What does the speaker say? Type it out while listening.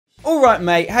Alright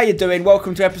mate, how you doing?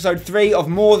 Welcome to episode 3 of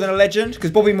More Than a Legend, because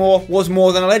Bobby Moore was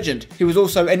more than a legend. He was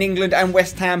also an England and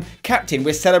West Ham captain.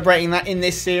 We're celebrating that in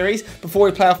this series. Before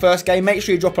we play our first game, make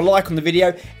sure you drop a like on the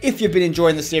video if you've been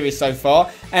enjoying the series so far.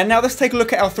 And now let's take a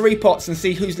look at our 3 pots and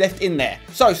see who's left in there.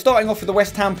 So, starting off with the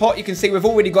West Ham pot, you can see we've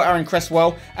already got Aaron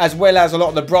Cresswell, as well as a lot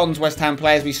of the bronze West Ham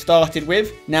players we started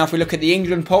with. Now if we look at the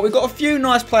England pot, we've got a few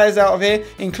nice players out of here,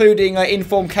 including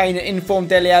in-form Kane and in-form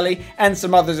Dele Alli, and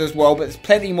some others as well, but there's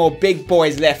plenty more big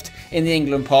boys left in the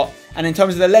England pot. And in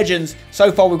terms of the legends,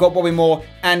 so far we've got Bobby Moore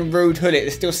and Ruud Gullit.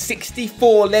 There's still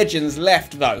 64 legends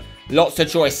left though. Lots of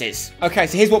choices. Okay,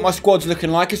 so here's what my squad's looking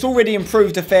like. It's already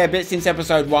improved a fair bit since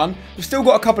episode 1. We've still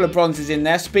got a couple of bronzes in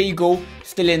there. Spiegel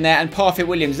still in there, and Parfit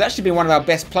Williams has actually been one of our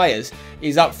best players.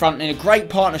 He's up front in a great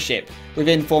partnership with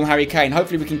in-form Harry Kane.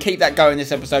 Hopefully we can keep that going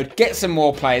this episode, get some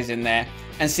more players in there,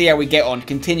 and see how we get on,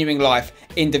 continuing life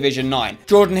in Division 9.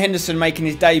 Jordan Henderson making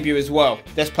his debut as well.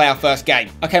 Let's play our first game.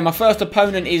 Okay, my first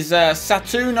opponent is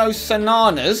Satuno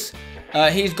Sananas.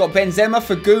 He's got Benzema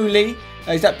for Gulli.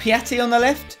 Is that Piatti on the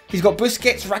left? He's got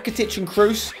Busquets, Rakitic and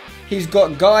Kroos. He's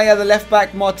got Gaia, the left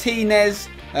back, Martinez,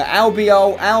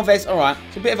 Albiol, Alves. Alright,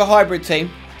 it's a bit of a hybrid team.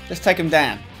 Let's take him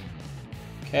down.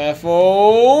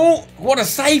 Careful. What a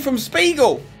save from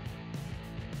Spiegel.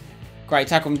 Great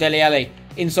tackle from Dele Alli.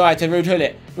 Inside to Ruud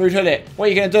Gullit. Ruud Gullit, what are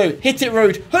you going to do? Hit it,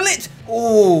 Ruud. Gullit!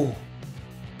 Oh!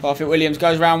 Parfit Williams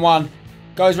goes round 1.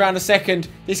 Goes round a second.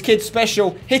 This kid's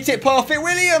special. Hit it, Parfit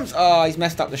Williams! Oh, he's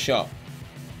messed up the shot.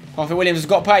 Parfit Williams has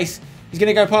got pace. He's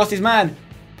going to go past his man.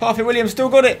 Parfit Williams still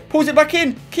got it. Pulls it back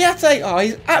in. Kiate. Oh,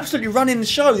 he's absolutely running the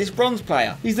show, this bronze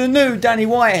player. He's the new Danny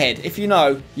Whitehead. If you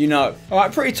know, you know. All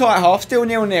right, pretty tight half. Still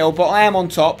 0-0, but I am on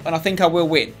top, and I think I will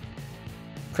win.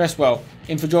 Cresswell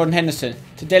in for Jordan Henderson.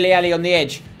 To Dele Alli on the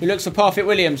edge, who looks for Parfit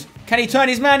Williams. Can he turn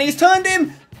his man? He's turned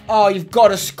him! Oh, you've got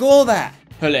to score that.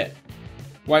 Pull it.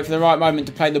 Wait for the right moment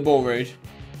to play the ball, Ruud.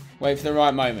 Wait for the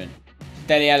right moment.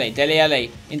 Dele Alli. Dele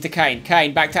Alli into Kane.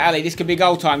 Kane back to Alli. This could be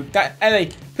goal time.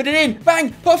 Alli, put it in.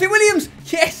 Bang! Parfit Williams!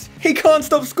 Yes! He can't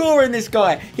stop scoring, this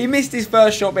guy. He missed his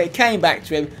first shot, but it came back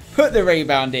to him. Put the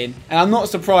rebound in. And I'm not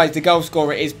surprised the goal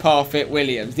scorer is Parfit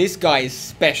Williams. This guy is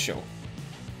special.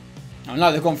 Oh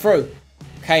no, they've gone through.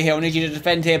 Cahill, I need you to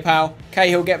defend here, pal.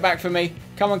 Cahill, get back for me.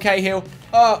 Come on, Cahill.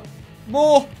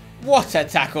 More. What a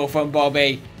tackle from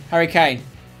Bobby. Harry Kane,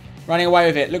 running away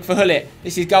with it. Look for Gullit.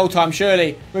 This is goal time,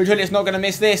 surely. Ruud Gullit's not going to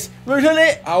miss this. Ruud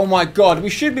Gullit. Oh, my God.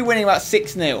 We should be winning about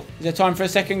 6-0. Is there time for a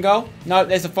second goal? No,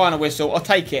 there's a final whistle. I'll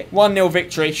take it. 1-0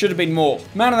 victory. Should have been more.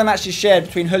 Man of the match is shared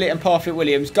between Gullit and Parfit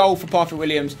Williams. Goal for Parfit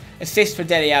Williams. Assist for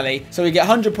Dele Alli. So we get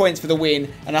 100 points for the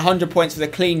win and 100 points for the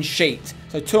clean sheet.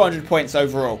 So 200 points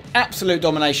overall. Absolute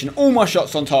domination. All my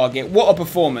shots on target. What a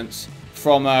performance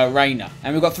from Reina.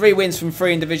 And we've got 3 wins from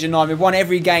 3 in Division 9. We've won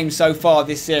every game so far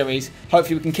this series.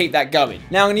 Hopefully we can keep that going.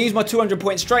 Now I'm going to use my 200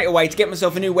 points straight away to get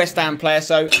myself a new West Ham player.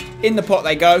 So in the pot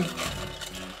they go.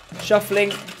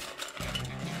 Shuffling.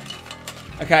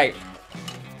 Okay.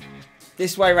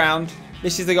 This way round.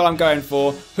 This is the guy I'm going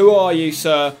for. Who are you,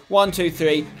 sir? 1, 2,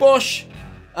 3. Bosh!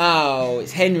 Oh,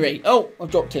 it's Henry. Oh, I've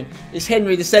dropped him. It's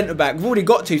Henry, the centre-back. We've already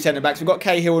got 2 centre-backs. We've got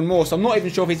Cahill and Moore, so I'm not even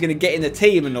sure if he's going to get in the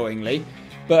team, annoyingly.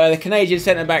 But the Canadian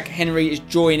centre-back, Henry, is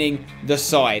joining the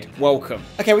side. Welcome.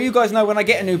 Okay, well, you guys know when I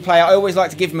get a new player, I always like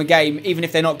to give them a game, even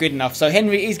if they're not good enough. So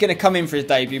Henry is going to come in for his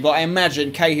debut, but I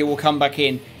imagine Cahill will come back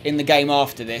in the game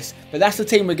after this. But that's the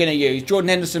team we're going to use. Jordan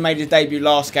Henderson made his debut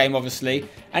last game, obviously.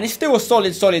 And it's still a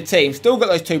solid team. Still got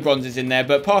those 2 bronzes in there,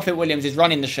 but Parfit Williams is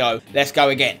running the show. Let's go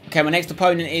again. Okay, my next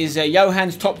opponent is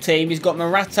Johan's top team. He's got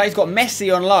Morata. He's got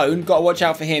Messi on loan. Got to watch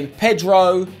out for him.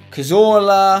 Pedro,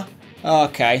 Cazorla.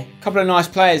 Okay, a couple of nice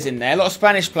players in there. A lot of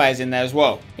Spanish players in there as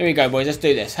well. Here we go, boys. Let's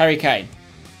do this. Harry Kane.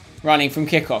 Running from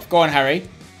kickoff. Go on, Harry.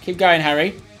 Keep going,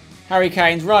 Harry. Harry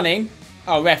Kane's running.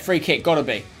 Oh, ref, free kick. Gotta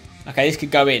be. Okay, this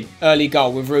could go in. Early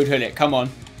goal with Ruud Gullit. Come on.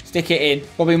 Stick it in.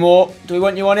 Bobby Moore. Do we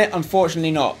want you on it? Unfortunately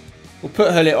not. We'll put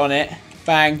Gullit on it.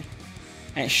 Bang.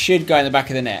 And it should go in the back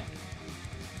of the net.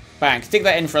 Bang. Stick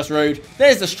that in for us, Ruud.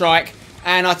 There's the strike.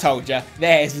 And I told you,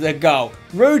 there's the goal.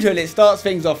 Ruud Gullit starts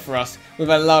things off for us with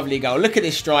a lovely goal. Look at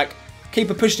this strike.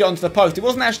 Keeper pushed it onto the post. It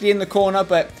wasn't actually in the corner,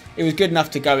 but it was good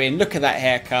enough to go in. Look at that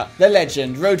haircut. The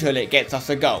legend, Ruud Gullit, gets us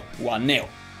a goal. 1-0.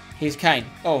 Here's Kane.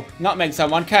 Oh, nutmeg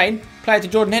someone. Kane, play it to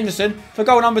Jordan Henderson for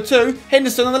goal number 2.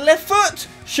 Henderson on the left foot.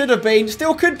 Should have been.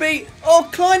 Still could be. Oh,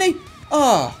 Kleiny.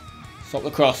 Oh. Stop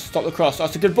the cross. Stop the cross.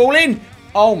 That's a good ball in.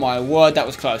 Oh, my word. That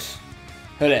was close.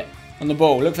 Gullit on the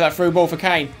ball. Look for that through ball for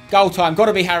Kane. Goal time. Got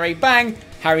to be Harry. Bang.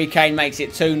 Harry Kane makes it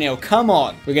 2-0. Come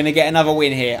on. We're going to get another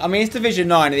win here. I mean, it's Division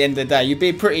 9 at the end of the day. You'd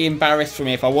be pretty embarrassed for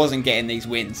me if I wasn't getting these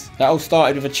wins. That all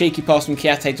started with a cheeky pass from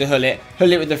Kiate to Gullit.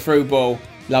 Gullit with the through ball.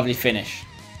 Lovely finish.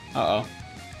 Uh-oh.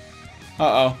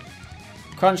 Uh-oh.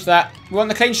 Crunch that. We want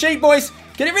the clean sheet, boys.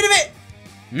 Get rid of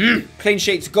it. Clean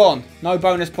sheet's gone. No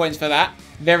bonus points for that.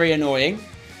 Very annoying.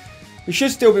 We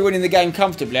should still be winning the game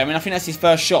comfortably. I mean, I think that's his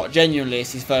first shot. Genuinely,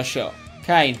 it's his first shot.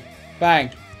 Kane. Bang.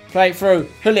 Play it through.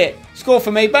 Pull it. Score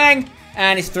for me. Bang.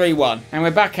 And it's 3-1. And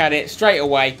we're back at it straight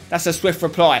away. That's a swift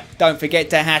reply. Don't forget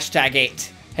to hashtag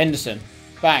it. Henderson.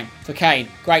 Bang. For Kane.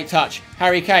 Great touch.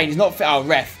 Harry Kane. He's not fit. Oh,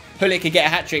 ref. Hullet could get a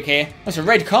hat-trick here. That's a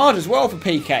red card as well for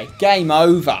PK. Game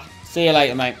over. See you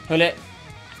later, mate. Hullet.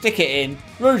 Stick it in.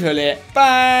 Ruud Hullet.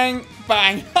 Bang.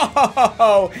 Bang.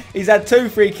 He's had 2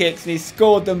 free kicks and he's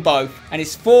scored them both. And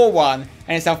it's 4-1.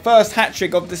 And it's our first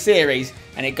hat-trick of the series.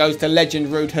 And it goes to legend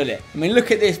Ruud Hullet. I mean,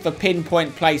 look at this for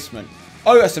pinpoint placement.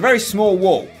 Oh, that's a very small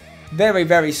wall. Very,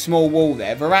 very small wall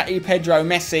there. Verratti, Pedro,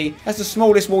 Messi. That's the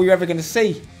smallest wall you're ever going to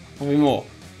see. Probably more.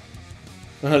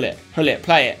 Hullet. Hullet.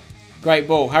 Play it. Great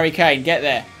ball. Harry Kane. Get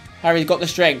there. Harry's got the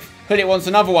strength. Hullet wants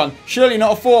another one. Surely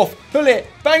not a fourth. Hullet.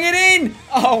 Bang it in.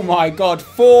 Oh, my God.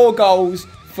 4 goals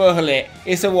for Hullet.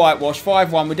 It's a whitewash.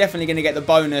 5-1. We're definitely going to get the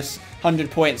bonus 100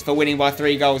 points for winning by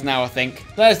 3 goals now, I think.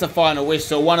 There's the final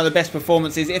whistle. One of the best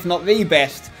performances, if not the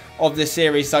best, of the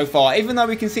series so far, even though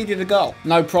we conceded a goal.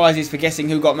 No prizes for guessing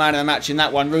who got man of the match in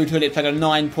that one. Ruud Hullet played a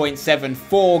 9.7.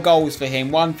 4 goals for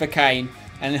him. 1 for Kane.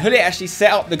 And Hullet actually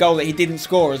set up the goal that he didn't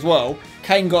score as well.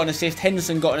 Kane got an assist.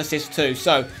 Henderson got an assist too.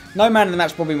 So, no man of the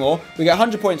match, Bobby Moore. We get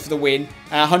 100 points for the win.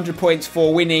 100 points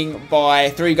for winning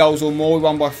by 3 goals or more. We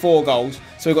won by 4 goals.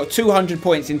 So, we've got 200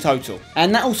 points in total.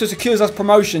 And that also secures us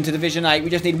promotion to Division 8.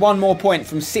 We just need 1 more point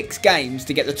from 6 games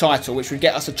to get the title, which would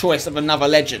get us a choice of another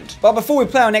legend. But before we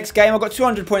play our next game, I've got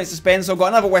 200 points to spend. So, I've got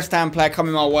another West Ham player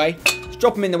coming my way. Let's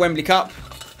drop them in the Wembley Cup.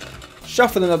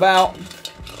 Shuffle them about.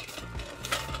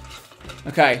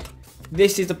 Okay,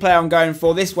 this is the player I'm going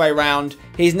for this way round.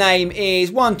 His name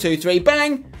is 1, 2, 3,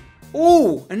 bang!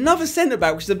 Ooh, another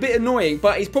centre-back, which is a bit annoying,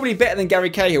 but he's probably better than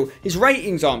Gary Cahill. His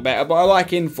ratings aren't better, but I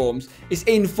like informs. It's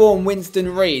inform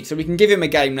Winston Reid, so we can give him a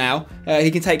game now.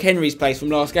 He can take Henry's place from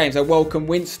last game, so welcome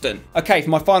Winston. Okay, for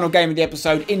my final game of the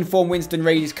episode, inform Winston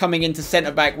Reid is coming into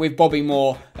centre-back with Bobby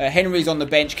Moore. Henry's on the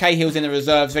bench, Cahill's in the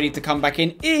reserves, ready to come back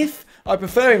in if I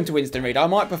prefer him to Winston Reid. I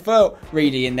might prefer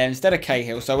Reedy in there instead of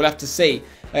Cahill, so we'll have to see.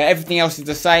 Everything else is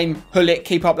the same. Hullet,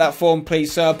 keep up that form,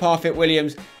 please, sir. Parfit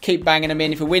Williams, keep banging them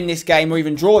in. If we win this game or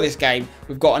even draw this game,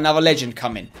 we've got another legend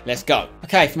coming. Let's go.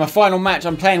 Okay, for my final match,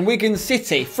 I'm playing Wigan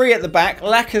City. 3 at the back,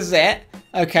 Lacazette.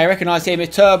 Okay, recognise him.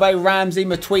 Iturbe, Ramsey,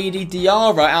 Matuidi,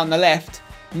 Diarra out on the left.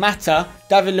 Mata,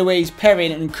 David Luiz,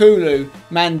 Perrin, and Kulu,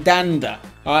 Mandanda.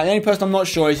 Alright, the only person I'm not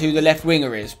sure is who the left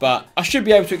winger is, but I should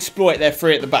be able to exploit their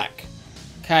 3 at the back.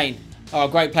 Kane. Oh,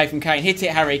 great play from Kane. Hit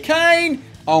it, Harry Kane.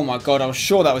 Oh, my God. I was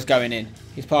sure that was going in.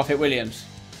 He's Parfit Williams.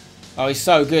 Oh, he's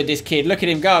so good, this kid. Look at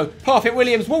him go. Parfit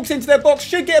Williams walks into their box,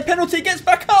 should get a penalty, gets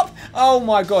back up. Oh,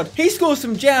 my God. He scores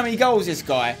some jammy goals, this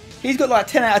guy. He's got like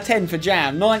 10 out of 10 for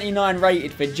jam. 99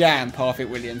 rated for jam, Parfit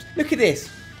Williams. Look at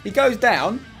this. He goes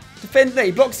down. Defender,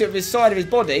 he blocks it with his side of his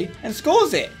body and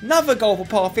scores it. Another goal for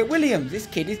Parfit Williams. This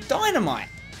kid is dynamite.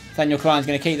 Nathaniel Klein's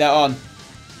going to keep that on.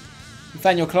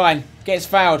 Nathaniel Klein gets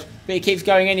fouled, but he keeps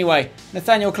going anyway.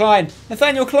 Nathaniel Klein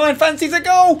fancies a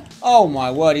goal. Oh my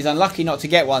word, he's unlucky not to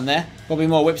get one there. Bobby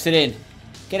Moore whips it in.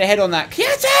 Get a head on that.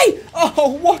 Kiate!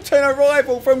 Oh, what an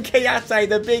arrival from Kiate,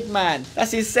 the big man.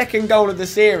 That's his 2nd goal of the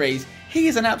series. He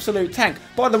is an absolute tank.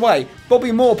 By the way,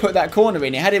 Bobby Moore put that corner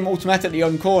in. It had him automatically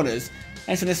on corners.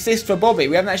 And it's an assist for Bobby.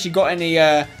 We haven't actually got any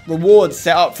rewards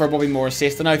set up for a Bobby Moore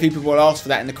assist. I know a few people will ask for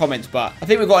that in the comments, but I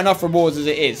think we've got enough rewards as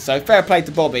it is. So fair play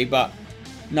to Bobby, but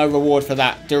no reward for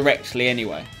that directly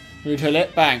anyway. Ruud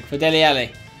Hullet, bang, for Dele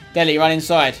Alli. Dele, run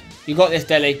inside. You got this,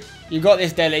 Dele. You got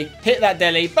this, Dele. Hit that,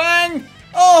 Dele. Bang!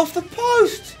 Oh, off the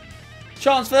post.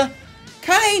 Chance for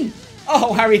Kane.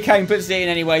 Oh, Harry Kane puts it in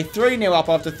anyway. 3-0 up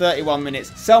after 31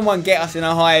 minutes. Someone get us in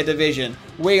a higher division.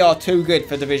 We are too good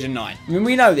for Division 9. I mean,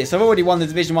 we know this. I've already won the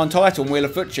Division 1 title in Wheel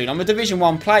of Fortune. I'm a Division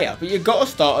 1 player, but you've got to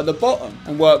start at the bottom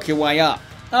and work your way up.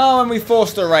 Oh, and we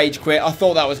forced a rage quit. I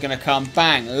thought that was going to come.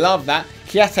 Bang. Love that.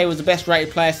 Kiate was the best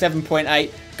rated player,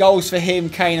 7.8. Goals for him,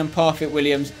 Kane and Parfit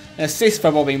Williams. An assist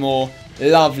for Bobby Moore.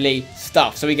 Lovely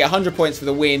stuff. So we get 100 points for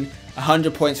the win,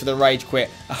 100 points for the rage quit,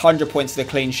 100 points for the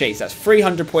clean sheets. That's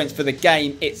 300 points for the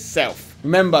game itself.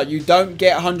 Remember, you don't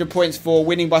get 100 points for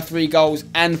winning by 3 goals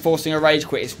and forcing a rage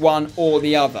quit. It's one or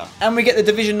the other. And we get the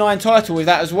Division 9 title with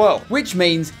that as well. Which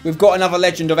means we've got another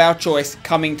legend of our choice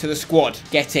coming to the squad.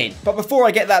 Get in. But before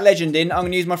I get that legend in, I'm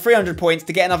going to use my 300 points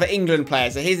to get another England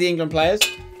player. So here's the England players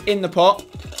in the pot.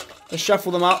 Let's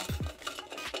shuffle them up.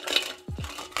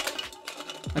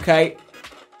 Okay.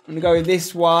 I'm going to go with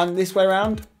this one. This way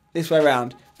around. This way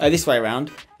around. This way around.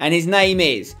 And his name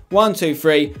is 1, 2,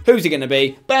 3. Who's it going to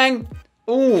be? Bang!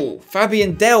 Oh,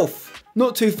 Fabian Delph.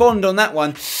 Not too fond on that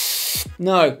one.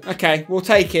 No. Okay, we'll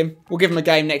take him. We'll give him a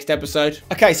game next episode.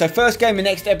 Okay, so first game in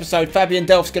next episode, Fabian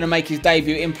Delph's going to make his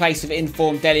debut in place of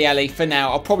informed Dele Alli for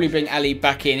now. I'll probably bring Ali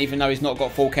back in, even though he's not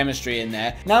got full chemistry in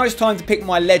there. Now it's time to pick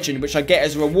my legend, which I get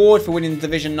as a reward for winning the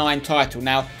Division 9 title.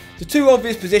 Now, the two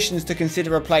obvious positions to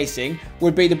consider replacing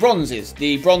would be the bronzes.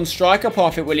 The bronze striker,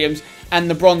 Parfit Williams, and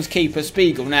the bronze keeper,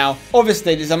 Spiegel. Now,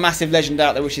 obviously, there's a massive legend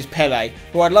out there, which is Pele,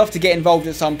 who I'd love to get involved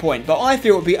at some point. But I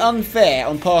feel it would be unfair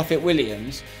on Parfit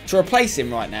Williams to replace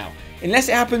him right now. Unless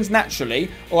it happens naturally,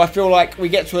 or I feel like we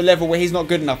get to a level where he's not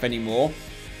good enough anymore,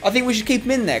 I think we should keep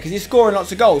him in there because he's scoring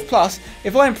lots of goals. Plus,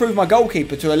 if I improve my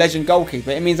goalkeeper to a legend goalkeeper,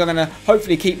 it means I'm going to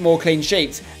hopefully keep more clean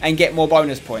sheets and get more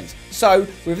bonus points. So,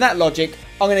 with that logic,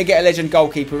 I'm going to get a legend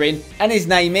goalkeeper in, and his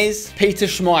name is Peter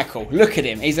Schmeichel. Look at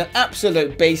him. He's an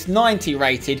absolute beast, 90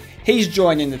 rated. He's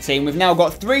joining the team. We've now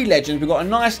got 3 legends. We've got a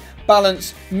nice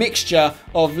balanced mixture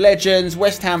of legends,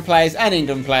 West Ham players and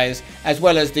England players, as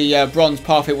well as the bronze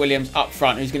Parfit Williams up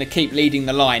front, who's going to keep leading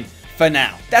the line for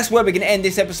now. That's where we're going to end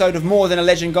this episode of More Than a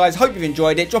Legend, guys. Hope you've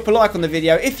enjoyed it. Drop a like on the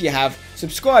video if you have.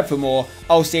 Subscribe for more.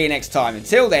 I'll see you next time.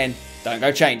 Until then, don't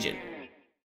go changing.